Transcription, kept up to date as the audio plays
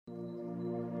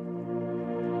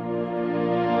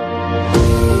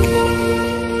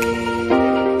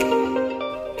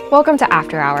Welcome to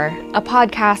After Hour, a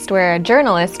podcast where a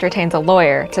journalist retains a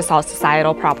lawyer to solve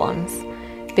societal problems.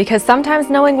 Because sometimes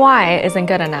knowing why isn't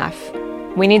good enough.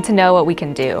 We need to know what we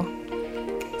can do.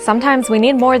 Sometimes we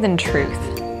need more than truth.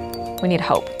 We need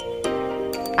hope.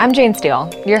 I'm Jane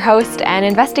Steele, your host and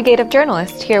investigative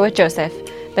journalist here with Joseph,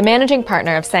 the managing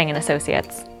partner of Sang &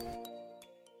 Associates.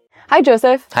 Hi,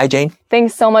 Joseph. Hi, Jane.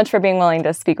 Thanks so much for being willing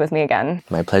to speak with me again.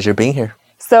 My pleasure being here.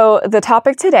 So the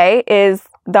topic today is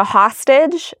the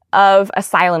hostage of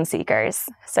asylum seekers.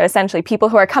 So essentially people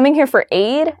who are coming here for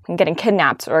aid and getting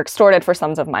kidnapped or extorted for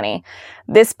sums of money.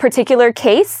 This particular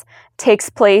case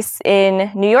takes place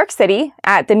in New York City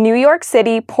at the New York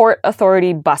City Port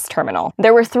Authority bus terminal.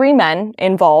 There were 3 men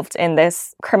involved in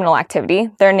this criminal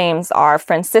activity. Their names are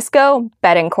Francisco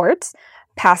Betancourt,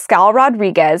 Pascal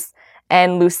Rodriguez,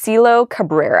 and Lucilo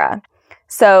Cabrera.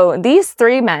 So these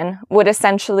 3 men would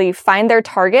essentially find their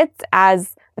targets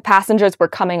as the passengers were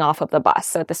coming off of the bus.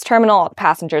 So at this terminal, the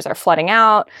passengers are flooding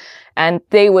out, and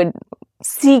they would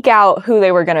seek out who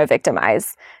they were going to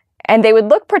victimize. And they would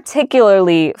look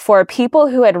particularly for people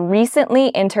who had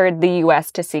recently entered the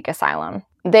U.S. to seek asylum.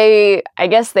 They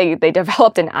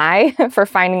developed an eye for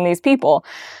finding these people,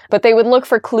 but they would look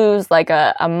for clues like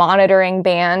a monitoring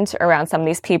band around some of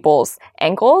these people's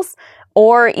ankles,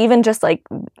 or even just like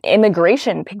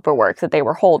immigration paperwork that they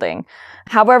were holding.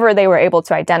 However they were able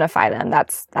to identify them,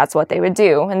 that's what they would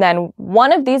do. And then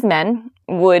one of these men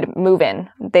would move in.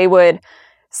 They would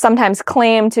sometimes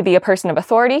claim to be a person of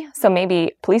authority, so maybe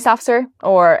a police officer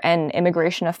or an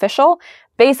immigration official,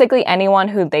 basically anyone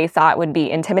who they thought would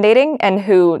be intimidating and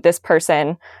who this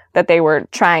person that they were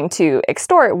trying to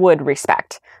extort would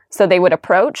respect. So they would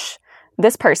approach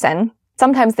this person.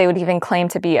 Sometimes they would even claim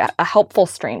to be a helpful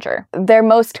stranger. Their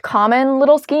most common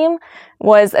little scheme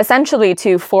was essentially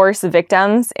to force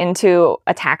victims into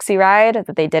a taxi ride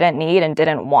that they didn't need and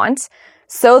didn't want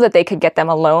so that they could get them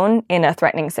alone in a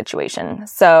threatening situation.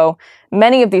 So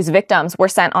many of these victims were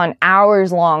sent on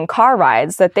hours-long car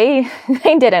rides that they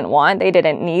didn't want, they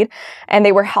didn't need, and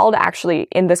they were held actually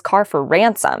in this car for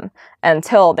ransom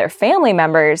until their family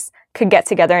members could get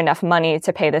together enough money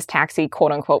to pay this taxi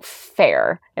quote-unquote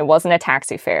fare. It wasn't a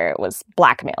taxi fare, it was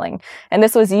blackmailing. And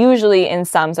this was usually in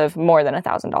sums of more than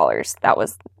 $1,000. That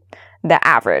was the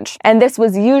average. And this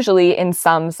was usually in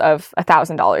sums of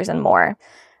 $1,000 and more.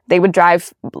 They would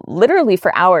drive literally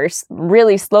for hours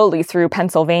really slowly through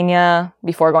Pennsylvania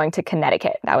before going to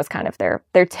Connecticut. That was kind of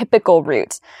their typical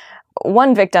route.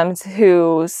 One victim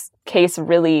whose case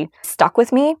really stuck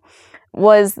with me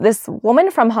was this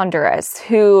woman from Honduras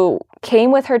who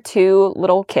came with her 2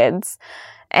 little kids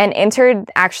and entered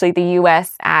actually the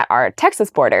U.S. at our Texas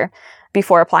border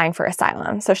before applying for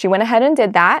asylum. So she went ahead and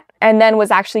did that and then was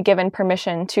actually given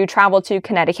permission to travel to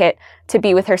Connecticut to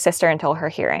be with her sister until her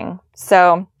hearing.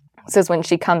 So this is when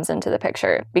she comes into the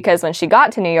picture, because when she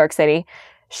got to New York City,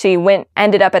 she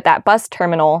ended up at that bus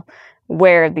terminal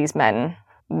where these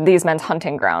men's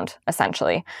hunting ground,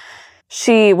 essentially.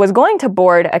 She was going to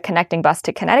board a connecting bus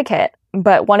to Connecticut,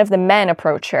 but one of the men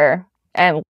approached her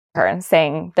and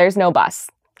saying, "There's no bus.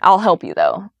 I'll help you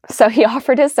though." So he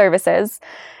offered his services.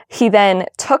 He then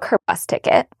took her bus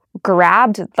ticket,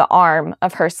 grabbed the arm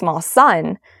of her small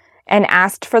son, and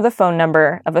asked for the phone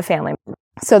number of a family member.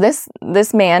 So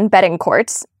this man,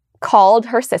 Betancourt, called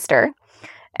her sister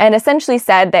and essentially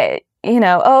said that,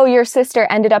 your sister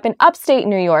ended up in upstate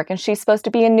New York and she's supposed to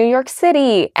be in New York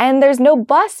City and there's no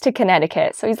bus to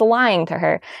Connecticut. So he's lying to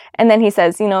her. And then he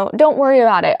says, don't worry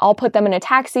about it. I'll put them in a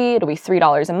taxi. It'll be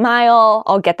 $3 a mile.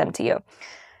 I'll get them to you.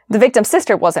 The victim's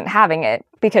sister wasn't having it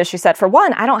because she said, for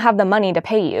one, I don't have the money to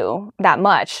pay you that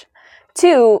much.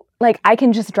 2, I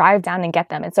can just drive down and get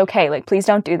them. It's okay. Please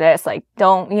don't do this.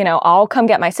 I'll come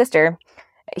get my sister.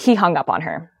 He hung up on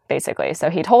her, basically. So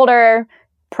he told her,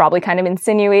 probably kind of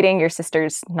insinuating your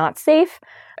sister's not safe,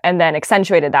 and then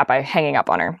accentuated that by hanging up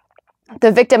on her.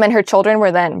 The victim and her children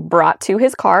were then brought to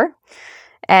his car,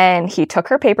 and he took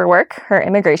her paperwork, her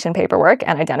immigration paperwork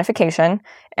and identification,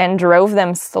 and drove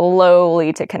them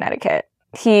slowly to Connecticut.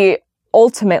 He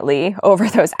ultimately, over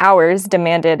those hours,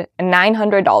 demanded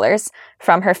 $900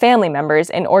 from her family members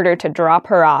in order to drop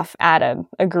her off at an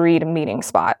agreed meeting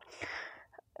spot.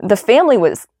 The family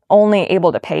was only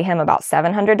able to pay him about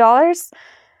 $700.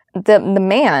 The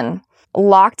man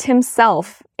locked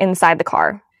himself inside the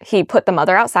car. He put the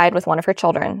mother outside with one of her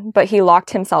children, but he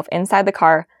locked himself inside the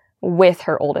car with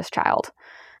her oldest child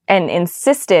and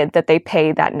insisted that they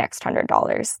pay that next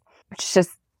 $100, which just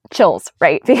chills,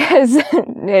 right? Because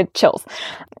it chills.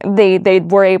 They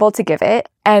were able to give it,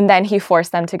 and then he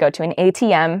forced them to go to an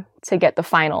ATM to get the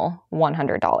final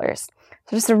 $100.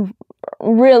 So just a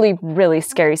really, really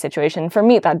scary situation. For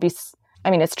me, that'd be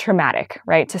I mean, it's traumatic,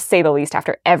 right? To say the least,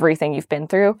 after everything you've been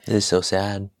through. It is so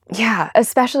sad. Yeah,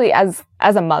 especially as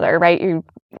a mother, right? You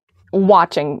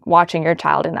watching your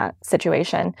child in that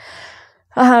situation.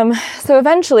 So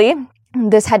eventually,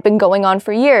 this had been going on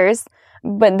for years,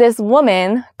 but this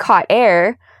woman caught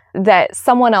air that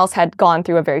someone else had gone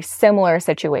through a very similar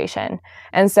situation.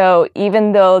 And so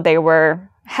even though they were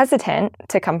hesitant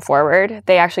to come forward,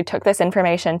 they actually took this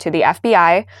information to the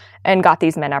FBI and got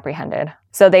these men apprehended.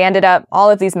 So they ended up, all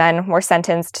of these men were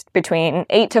sentenced between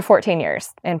 8 to 14 years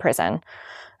in prison.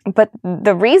 But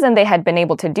the reason they had been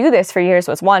able to do this for years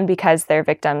was, one, because their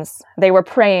victims, they were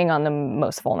preying on the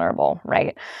most vulnerable,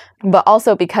 right? But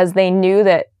also because they knew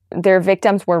that their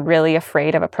victims were really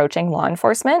afraid of approaching law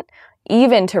enforcement,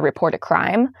 even to report a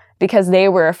crime, because they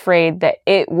were afraid that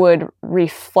it would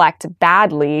reflect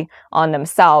badly on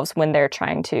themselves when they're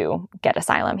trying to get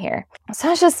asylum here.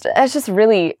 So it's just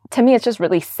really, to me, it's just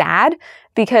really sad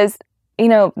because, you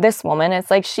know, this woman,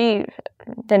 it's like she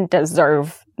didn't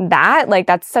deserve that. Like,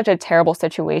 that's such a terrible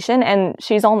situation. And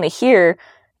she's only here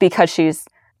because she's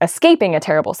escaping a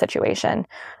terrible situation.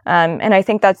 And I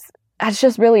think that's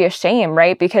just really a shame,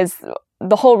 right? Because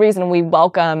the whole reason we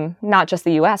welcome not just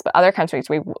the US, but other countries,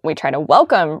 we try to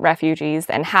welcome refugees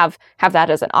and have that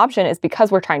as an option is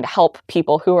because we're trying to help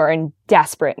people who are in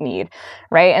desperate need,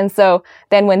 right? And so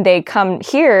then when they come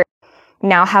here,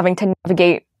 now having to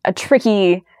navigate a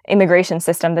tricky immigration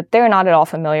system that they're not at all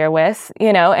familiar with,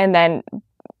 you know, and then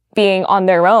being on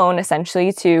their own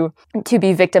essentially to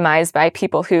be victimized by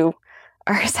people who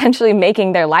are essentially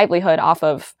making their livelihood off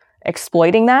of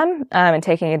exploiting them and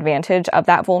taking advantage of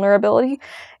that vulnerability.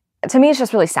 To me, it's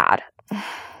just really sad.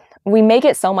 We make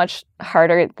it so much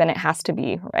harder than it has to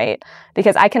be, right?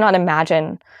 Because I cannot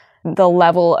imagine the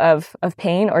level of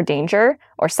pain or danger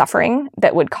or suffering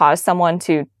that would cause someone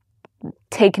to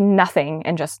take nothing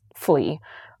and just flee.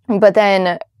 But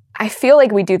then I feel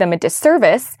like we do them a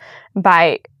disservice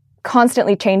by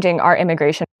constantly changing our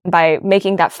immigration, by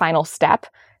making that final step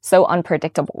so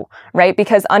unpredictable, right?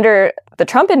 Because under the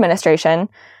Trump administration,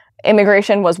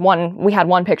 immigration was we had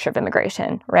one picture of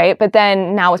immigration, right? But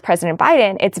then now with President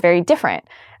Biden, it's very different.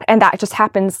 And that just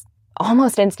happens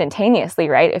almost instantaneously,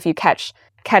 right? If you catch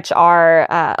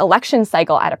our election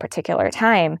cycle at a particular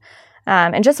time.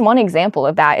 And just one example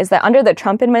of that is that under the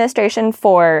Trump administration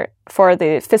for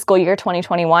the fiscal year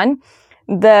 2021,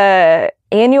 the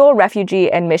annual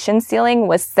refugee admission ceiling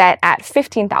was set at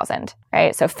 15,000,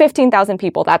 right? So 15,000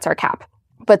 people, that's our cap.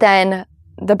 But then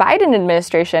the Biden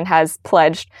administration has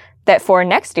pledged that for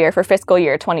next year, for fiscal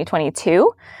year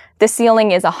 2022, the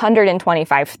ceiling is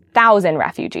 125,000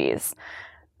 refugees.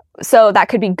 So that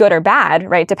could be good or bad,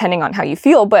 right? Depending on how you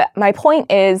feel. But my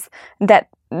point is that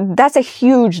that's a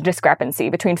huge discrepancy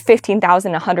between 15,000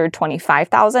 and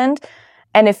 125,000.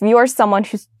 And if you're someone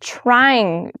who's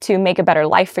trying to make a better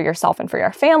life for yourself and for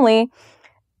your family,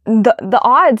 the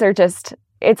odds are just,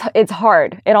 it's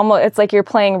hard. It's like you're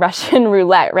playing Russian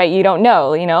roulette, right? You don't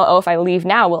know, oh, if I leave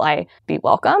now, will I be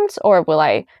welcomed or will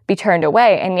I be turned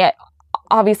away? And yet,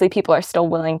 obviously, people are still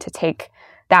willing to take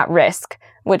that risk,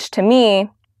 which to me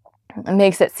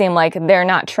makes it seem like they're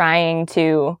not trying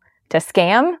to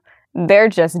scam. They're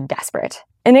just desperate.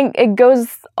 And it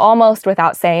goes almost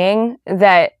without saying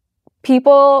that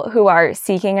people who are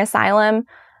seeking asylum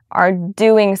are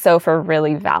doing so for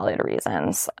really valid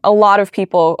reasons. A lot of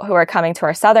people who are coming to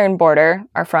our southern border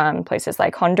are from places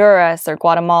like Honduras or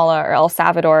Guatemala or El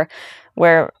Salvador,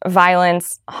 where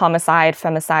violence, homicide,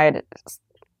 femicide is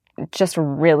just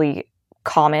really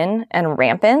common and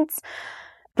rampant.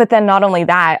 But then not only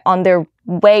that, on their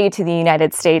way to the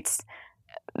United States,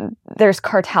 there's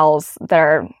cartels that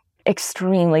are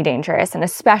extremely dangerous, and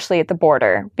especially at the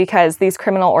border, because these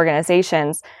criminal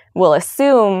organizations will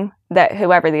assume that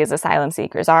whoever these asylum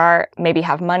seekers are maybe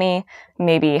have money,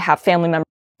 maybe have family members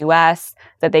in the U.S.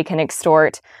 that they can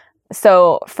extort.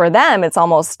 So for them, it's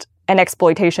almost an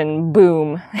exploitation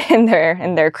boom in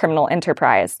their criminal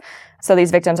enterprise. So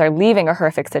these victims are leaving a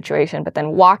horrific situation, but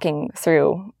then walking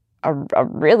through a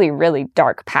really, really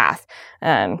dark path.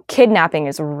 Kidnapping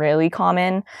is really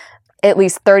common. At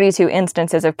least 32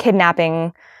 instances of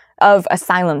kidnapping of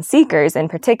asylum seekers in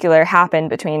particular happened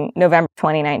between November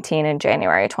 2019 and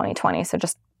January 2020. So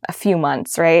just a few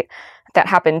months, right? That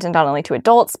happened not only to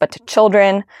adults, but to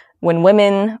children. When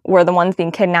women were the ones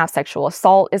being kidnapped, sexual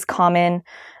assault is common.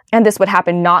 And this would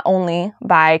happen not only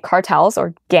by cartels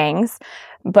or gangs,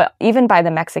 but even by the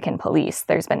Mexican police.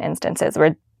 There's been instances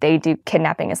where they do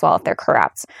kidnapping as well if they're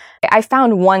corrupt. I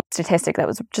found one statistic that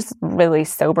was just really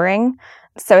sobering.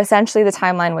 So essentially the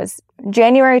timeline was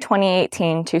January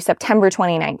 2018 to September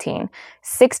 2019.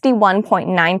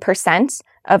 61.9%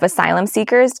 of asylum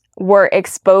seekers were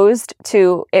exposed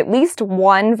to at least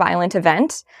one violent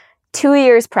event 2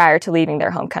 years prior to leaving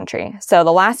their home country. So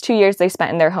the last 2 years they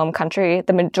spent in their home country,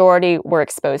 the majority were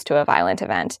exposed to a violent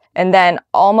event. And then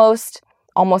almost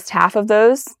half of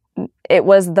those, it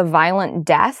was the violent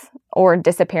death or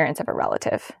disappearance of a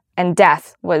relative. And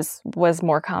death was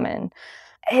more common.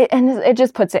 It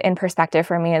just puts it in perspective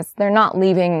for me as they're not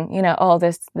leaving, oh,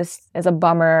 this is a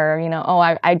bummer, oh,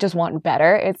 I just want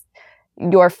better. It's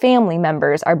your family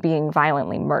members are being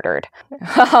violently murdered.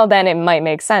 Well, then it might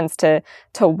make sense to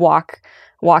walk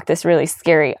this really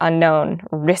scary, unknown,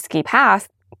 risky path,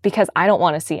 because I don't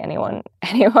want to see anyone,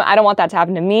 I don't want that to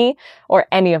happen to me or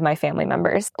any of my family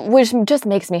members, which just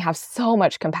makes me have so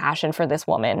much compassion for this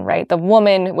woman, right? The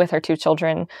woman with her 2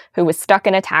 children who was stuck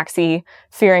in a taxi,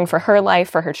 fearing for her life,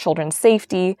 for her children's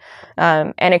safety,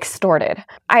 and extorted.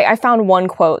 I found one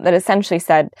quote that essentially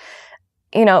said,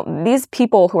 these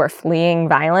people who are fleeing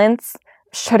violence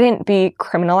shouldn't be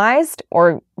criminalized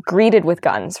or greeted with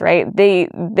guns, right?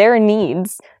 Their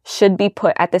needs should be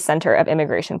put at the center of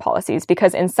immigration policies,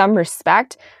 because in some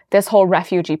respect, this whole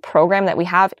refugee program that we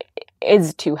have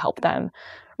is to help them,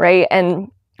 right?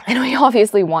 And we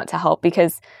obviously want to help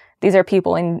because these are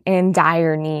people in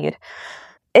dire need.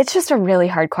 It's just a really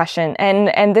hard question.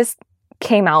 And this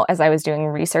came out as I was doing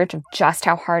research of just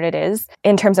how hard it is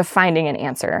in terms of finding an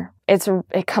answer.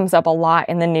 It comes up a lot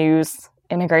in the news.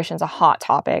 Immigration's a hot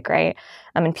topic, right?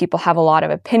 And people have a lot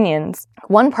of opinions.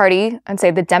 One party, I'd say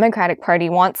the Democratic Party,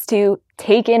 wants to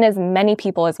take in as many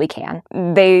people as we can.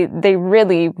 They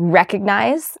really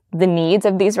recognize the needs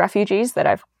of these refugees that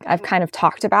I've kind of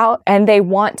talked about, and they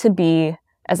want to be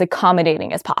as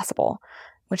accommodating as possible,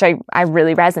 which I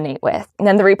really resonate with. And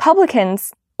then the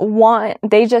Republicans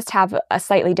they just have a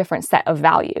slightly different set of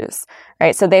values,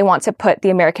 right? So they want to put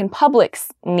the American public's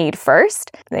need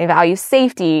first. They value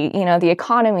safety, the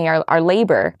economy, our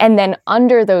labor. And then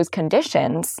under those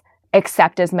conditions,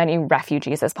 accept as many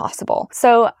refugees as possible.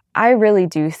 So I really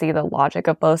do see the logic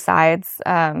of both sides.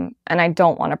 And I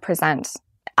don't want to present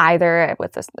either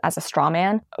as a straw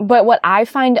man. But what I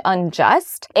find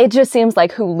unjust, it just seems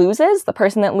like who loses, the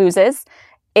person that loses,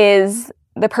 is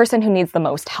the person who needs the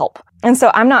most help. And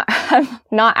so I'm not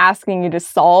asking you to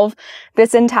solve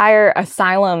this entire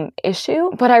asylum issue,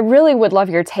 but I really would love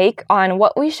your take on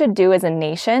what we should do as a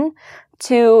nation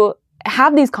to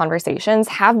have these conversations,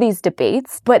 have these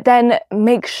debates, but then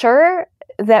make sure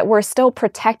that we're still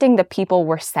protecting the people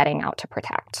we're setting out to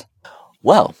protect.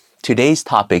 Well, today's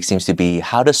topic seems to be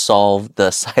how to solve the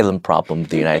asylum problem of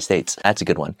the United States. That's a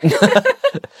good one.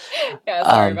 Yeah,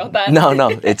 sorry about that.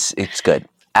 No, it's good.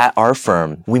 At our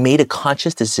firm, we made a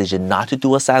conscious decision not to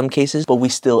do asylum cases, but we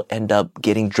still end up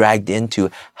getting dragged into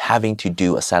having to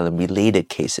do asylum-related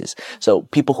cases. So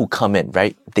people who come in,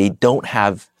 right, they don't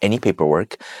have any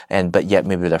paperwork, but yet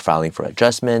maybe they're filing for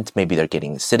adjustment, maybe they're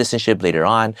getting citizenship later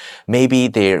on, maybe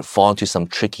they fall into some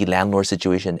tricky landlord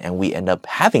situation and we end up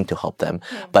having to help them,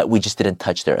 but we just didn't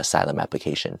touch their asylum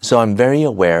application. So I'm very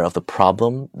aware of the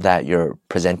problem that you're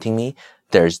presenting me.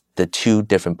 There's the 2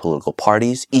 different political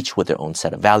parties, each with their own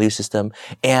set of value system,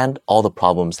 and all the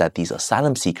problems that these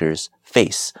asylum seekers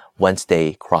face once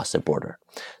they cross the border.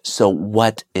 So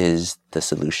what is the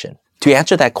solution? To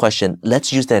answer that question,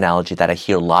 let's use the analogy that I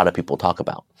hear a lot of people talk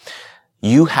about.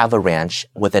 You have a ranch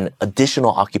with an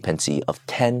additional occupancy of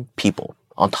 10 people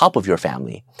on top of your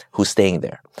family who's staying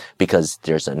there because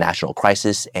there's a national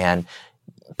crisis and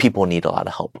people need a lot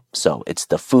of help. So it's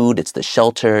the food, it's the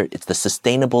shelter, it's the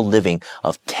sustainable living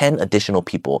of 10 additional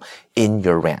people in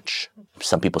your ranch.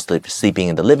 Some people sleeping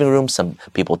in the living room, some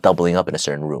people doubling up in a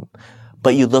certain room.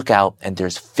 But you look out and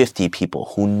there's 50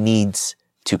 people who needs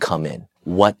to come in.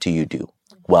 What do you do?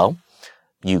 Well,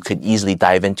 you could easily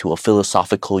dive into a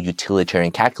philosophical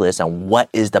utilitarian calculus on what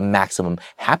is the maximum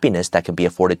happiness that can be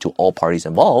afforded to all parties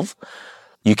involved.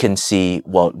 You can see,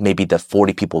 well, maybe the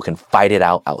 40 people can fight it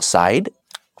out outside,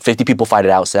 50 people fight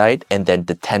it outside, and then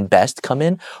the 10 best come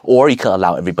in. Or you could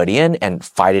allow everybody in and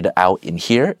fight it out in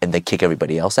here and then kick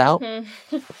everybody else out.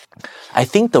 I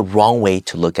think the wrong way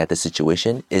to look at the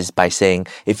situation is by saying,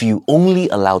 if you only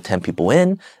allow 10 people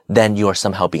in, then you are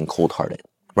somehow being cold-hearted,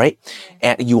 right?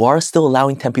 And you are still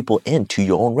allowing 10 people into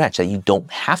your own ranch that you don't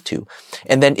have to.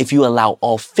 And then if you allow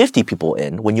all 50 people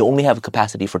in, when you only have a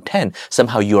capacity for 10,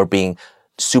 somehow you are being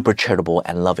super charitable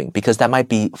and loving, because that might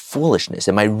be foolishness.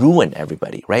 It might ruin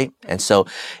everybody, right? And so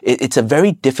it's a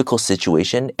very difficult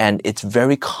situation, and it's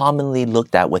very commonly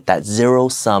looked at with that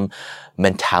zero-sum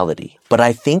mentality. But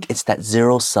I think it's that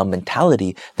zero-sum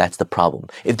mentality that's the problem.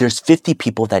 If there's 50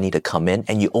 people that need to come in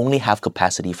and you only have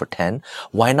capacity for 10,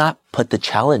 why not put the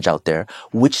challenge out there?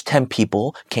 Which 10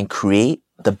 people can create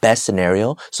the best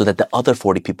scenario so that the other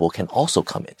 40 people can also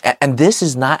come in. And this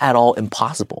is not at all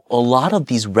impossible. A lot of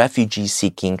these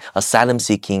refugee-seeking,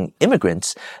 asylum-seeking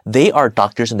immigrants, they are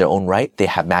doctors in their own right. They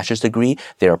have master's degree.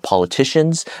 They are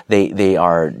politicians. They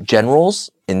are generals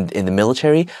in the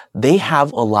military. They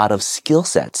have a lot of skill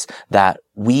sets that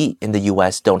we in the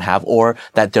US don't have, or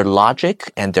that their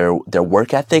logic and their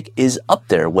work ethic is up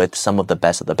there with some of the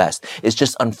best of the best. It's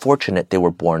just unfortunate they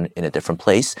were born in a different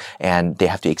place and they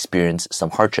have to experience some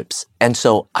hardships. And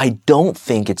so I don't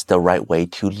think it's the right way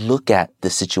to look at the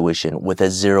situation with a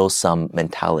zero-sum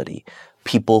mentality.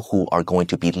 People who are going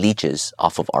to be leeches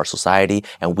off of our society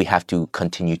and we have to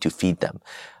continue to feed them.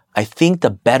 I think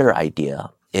the better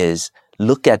idea is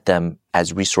look at them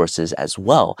as resources as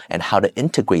well and how to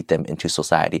integrate them into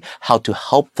society, how to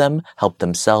help them, help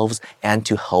themselves, and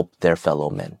to help their fellow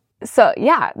men. So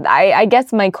yeah, I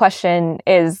guess my question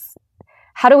is,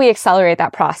 how do we accelerate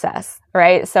that process,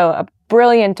 right? So a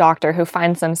brilliant doctor who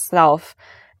finds himself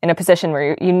in a position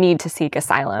where you need to seek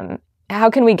asylum, how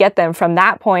can we get them from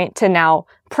that point to now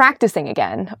practicing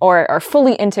again or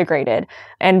fully integrated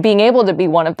and being able to be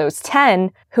one of those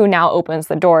 10 who now opens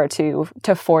the door to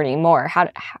 40 more?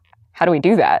 How do we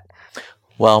do that?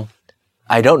 Well,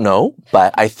 I don't know,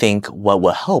 but I think what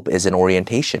will help is an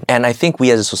orientation. And I think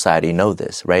we as a society know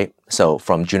this, right? So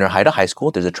from junior high to high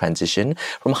school, there's a transition.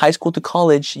 From high school to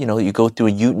college, you go through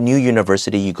a new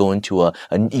university, you go into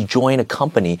you join a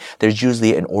company, there's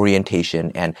usually an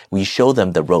orientation and we show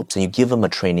them the ropes and you give them a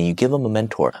training, you give them a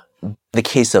mentor. The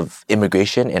case of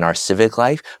immigration in our civic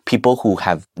life, people who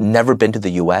have never been to the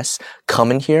US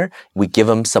come in here, we give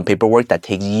them some paperwork that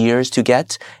takes years to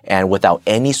get, and without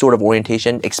any sort of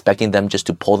orientation, expecting them just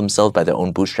to pull themselves by their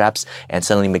own bootstraps and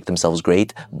suddenly make themselves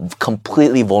great,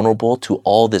 completely vulnerable to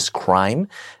all this crime.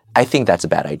 I think that's a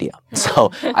bad idea.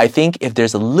 So I think if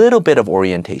there's a little bit of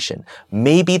orientation,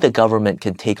 maybe the government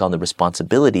can take on the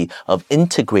responsibility of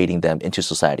integrating them into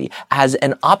society as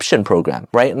an option program,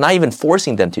 right? Not even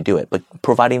forcing them to do it, but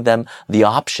providing them the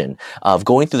option of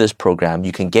going through this program.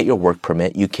 You can get your work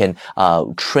permit. You can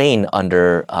train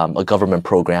under a government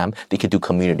program. They could do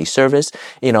community service.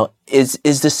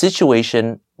 Is the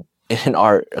situation in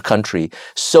our country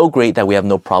so great that we have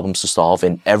no problems to solve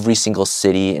in every single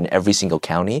city, in every single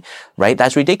county, right?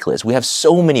 That's ridiculous. We have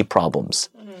so many problems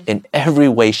in every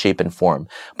way, shape, and form.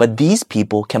 But these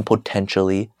people can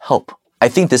potentially help. I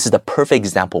think this is the perfect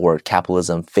example where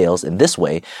capitalism fails in this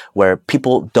way, where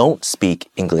people don't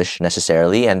speak English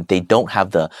necessarily and they don't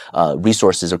have the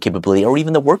resources or capability or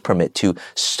even the work permit to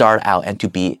start out and to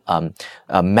be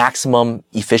maximum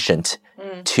efficient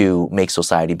to make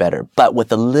society better. But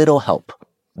with a little help,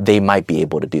 they might be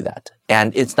able to do that.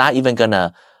 And it's not even going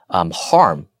to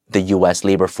harm the U.S.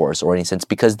 labor force or any sense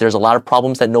because there's a lot of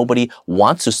problems that nobody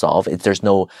wants to solve. There's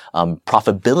no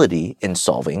profitability in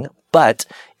solving. But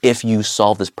if you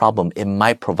solve this problem, it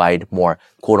might provide more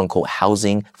quote-unquote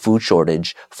housing, food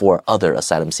shortage for other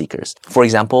asylum seekers. For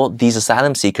example, these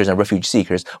asylum seekers and refugee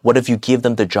seekers, what if you give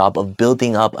them the job of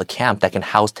building up a camp that can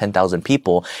house 10,000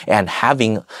 people and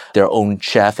having their own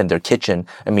chef and their kitchen?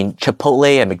 I mean,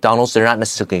 Chipotle and McDonald's, they're not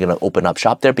necessarily going to open up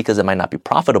shop there because it might not be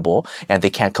profitable and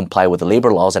they can't comply with the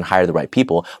labor laws and hire the right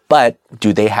people. But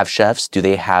do they have chefs? Do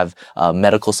they have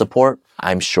medical support?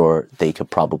 I'm sure they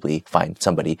could probably find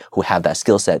somebody who have that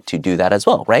skill set to do that as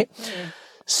well, right?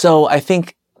 So I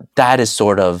think that is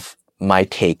sort of my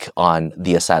take on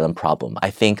the asylum problem. I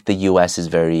think the U.S. is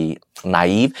very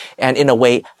naive and in a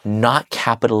way not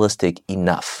capitalistic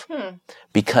enough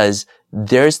because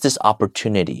there's this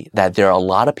opportunity that there are a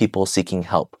lot of people seeking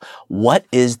help. What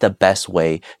is the best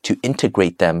way to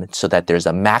integrate them so that there's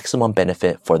a maximum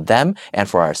benefit for them and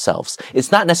for ourselves?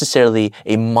 It's not necessarily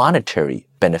a monetary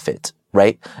benefit,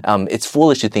 right? It's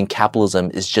foolish to think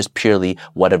capitalism is just purely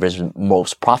whatever is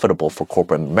most profitable for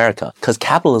corporate America, because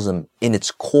capitalism in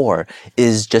its core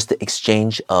is just the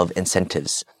exchange of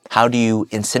incentives. How do you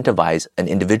incentivize an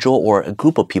individual or a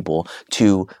group of people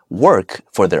to work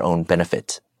for their own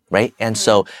benefit, right? And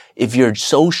so if you're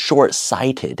so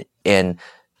short-sighted in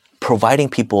providing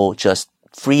people just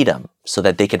freedom so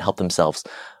that they can help themselves,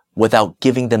 without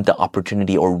giving them the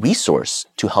opportunity or resource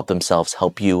to help themselves,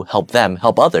 help you, help them,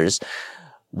 help others,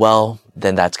 well,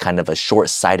 then that's kind of a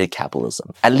short-sighted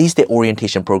capitalism. At least the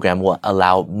orientation program will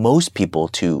allow most people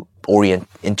to orient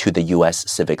into the U.S.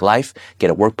 civic life, get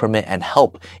a work permit, and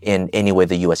help in any way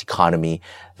the U.S. economy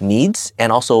needs,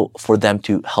 and also for them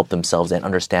to help themselves and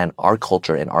understand our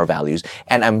culture and our values.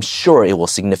 And I'm sure it will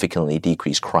significantly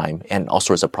decrease crime and all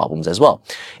sorts of problems as well.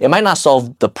 It might not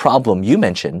solve the problem you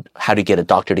mentioned, how to get a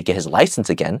doctor to get his license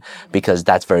again, because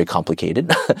that's very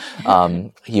complicated.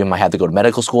 You might have to go to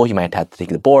medical school, you might have to take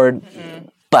the board.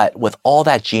 But with all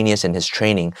that genius in his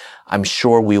training, I'm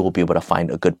sure we will be able to find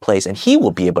a good place, and he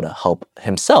will be able to help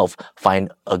himself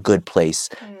find a good place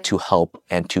to help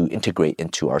and to integrate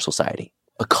into our society.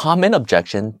 A common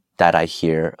objection that I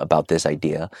hear about this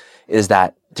idea is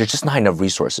that there's just not enough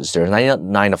resources. There's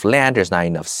not enough land, there's not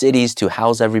enough cities to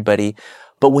house everybody.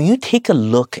 But when you take a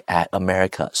look at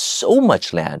America, so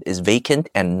much land is vacant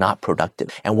and not productive.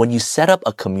 And when you set up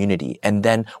a community, and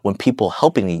then when people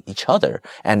helping each other,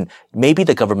 and maybe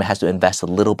the government has to invest a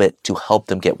little bit to help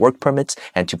them get work permits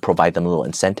and to provide them little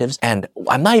incentives. And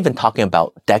I'm not even talking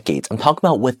about decades. I'm talking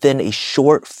about within a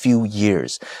short few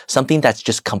years, something that's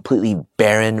just completely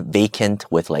barren,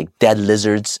 vacant with like dead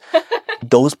lizards.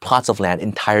 Those plots of land,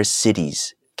 entire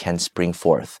cities can spring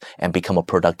forth and become a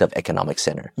productive economic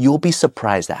center. You'll be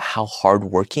surprised at how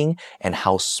hardworking and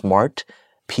how smart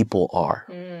people are.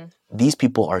 These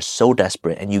people are so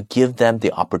desperate, and you give them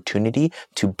the opportunity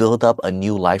to build up a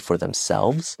new life for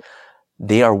themselves.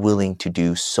 They are willing to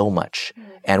do so much.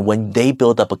 And when they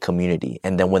build up a community,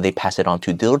 and then when they pass it on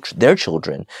to their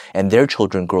children, and their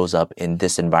children grows up in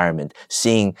this environment,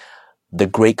 seeing the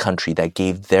great country that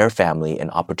gave their family an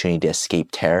opportunity to escape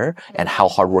terror and how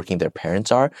hardworking their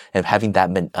parents are, and having that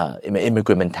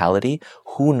immigrant mentality,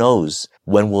 who knows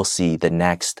when we'll see the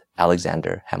next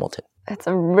Alexander Hamilton. It's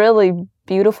a really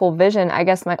beautiful vision. I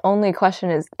guess my only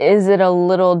question is it a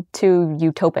little too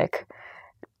utopic?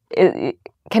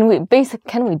 Can we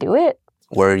do it?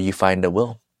 Where you find a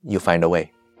will, you find a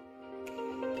way.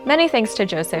 Many thanks to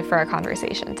Joseph for our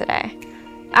conversation today.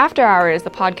 After Hour is a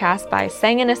podcast by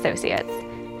Tseng & Associates,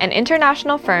 an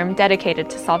international firm dedicated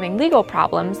to solving legal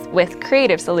problems with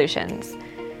creative solutions.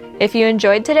 If you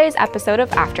enjoyed today's episode of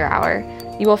After Hour,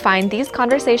 you will find these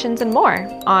conversations and more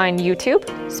on YouTube,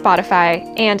 Spotify,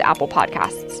 and Apple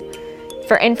Podcasts.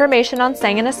 For information on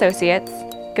Tseng & Associates,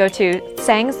 go to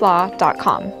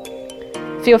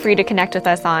tsengslaw.com. Feel free to connect with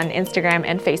us on Instagram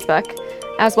and Facebook,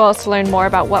 as well as to learn more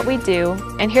about what we do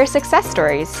and hear success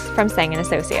stories from Tseng &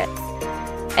 Associates.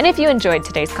 And if you enjoyed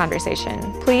today's conversation,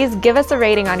 please give us a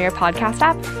rating on your podcast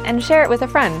app and share it with a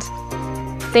friend.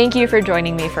 Thank you for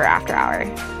joining me for After Hour.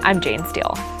 I'm Jane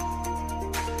Steele.